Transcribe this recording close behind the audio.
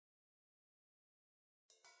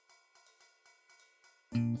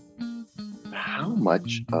How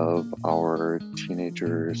much of our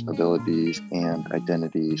teenagers' abilities and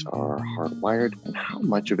identities are hardwired, and how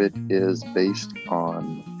much of it is based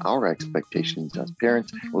on our expectations as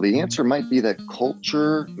parents? Well, the answer might be that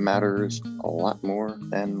culture matters a lot more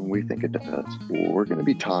than we think it does. We're going to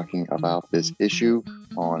be talking about this issue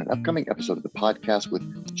on an upcoming episode of the podcast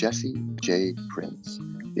with Jesse J. Prince,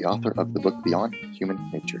 the author of the book Beyond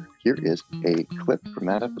Human Nature. Here is a clip from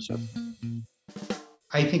that episode.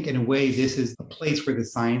 I think in a way, this is a place where the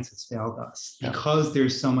science has failed us because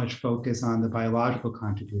there's so much focus on the biological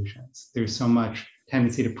contributions. There's so much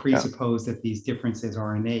tendency to presuppose that these differences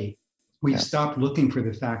are innate. We've stopped looking for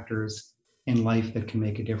the factors in life that can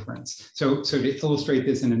make a difference. So to illustrate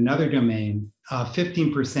this in another domain,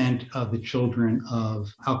 15% of the children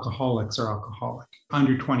of alcoholics are alcoholic,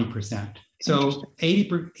 under 20%. So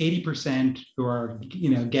 80% who are,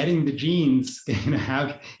 getting the genes,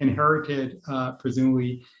 have inherited,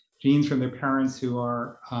 presumably genes from their parents who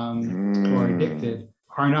are addicted,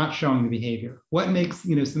 are not showing the behavior. What makes,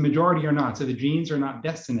 so the majority are not. So the genes are not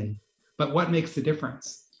destiny, but what makes the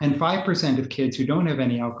difference? And 5% of kids who don't have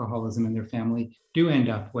any alcoholism in their family do end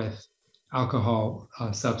up with alcohol,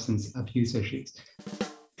 substance abuse issues.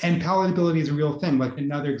 And palatability is a real thing. Like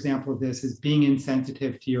another example of this is being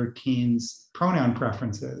insensitive to your teens' pronoun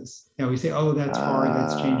preferences. We say, oh, that's hard.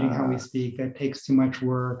 That's changing how we speak. That takes too much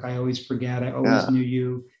work. I always forget. I always knew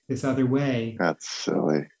you this other way. That's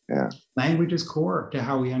silly. Yeah. Language is core to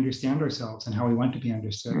how we understand ourselves and how we want to be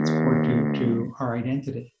understood. It's core to our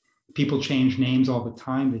identity. People change names all the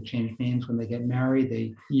time. They change names when they get married.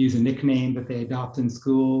 They use a nickname that they adopt in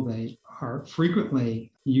school. They are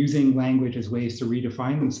frequently using language as ways to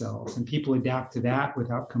redefine themselves, and people adapt to that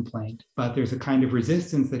without complaint. But there's a kind of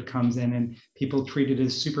resistance that comes in, and people treat it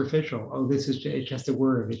as superficial. Oh, it's just a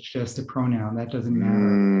word. It's just a pronoun. That doesn't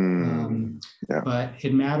matter. But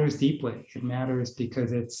it matters deeply. It matters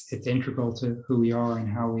because it's integral to who we are and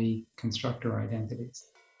how we construct our identities.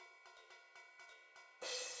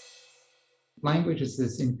 Language is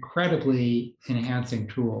this incredibly enhancing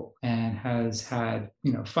tool and has had,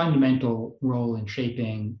 fundamental role in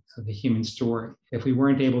shaping the human story. If we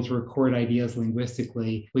weren't able to record ideas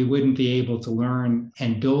linguistically, we wouldn't be able to learn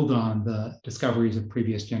and build on the discoveries of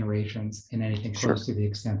previous generations in anything close to the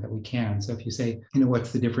extent that we can. So if you say,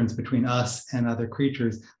 what's the difference between us and other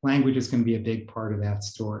creatures, language is going to be a big part of that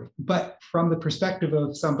story. But from the perspective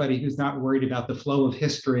of somebody who's not worried about the flow of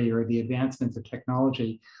history or the advancements of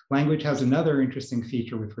technology, language has another interesting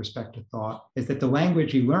feature with respect to thought, is that the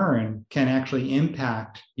language you learn can actually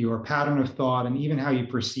impact your pattern of thought and even how you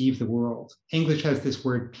perceive the world. English has this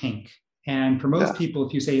word pink. And for most people,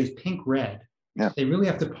 if you say, is pink red? They really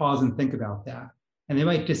have to pause and think about that. And they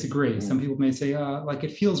might disagree. Some people may say,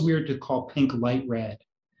 it feels weird to call pink light red.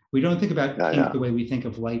 We don't think about pink the way we think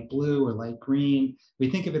of light blue or light green. We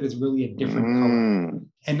think of it as really a different color.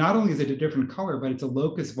 And not only is it a different color, but it's a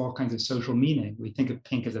locus of all kinds of social meaning. We think of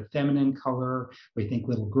pink as a feminine color. We think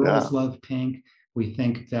little girls love pink. We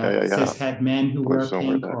think that cishet men who wear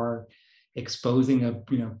pink are exposing a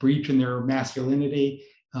breach in their masculinity.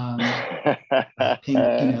 Pink,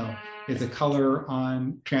 is a color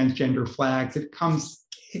on transgender flags. It comes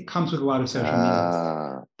with a lot of social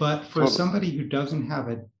media. But for somebody who doesn't have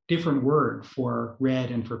a different word for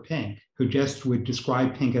red and for pink, who just would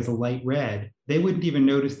describe pink as a light red, they wouldn't even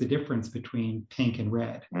notice the difference between pink and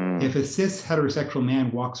red. If a cis heterosexual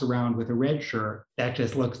man walks around with a red shirt, that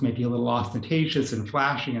just looks maybe a little ostentatious and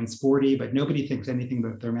flashy and sporty, but nobody thinks anything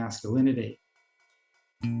about their masculinity.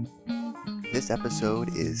 This episode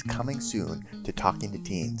is coming soon to Talking to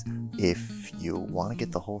Teens. If you want to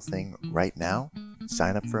get the whole thing right now,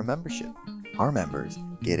 sign up for a membership. Our members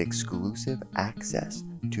get exclusive access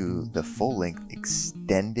to the full-length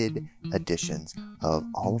extended editions of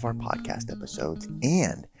all of our podcast episodes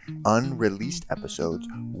and unreleased episodes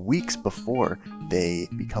weeks before they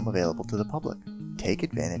become available to the public. Take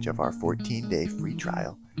advantage of our 14-day free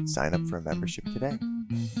trial. Sign up for a membership today.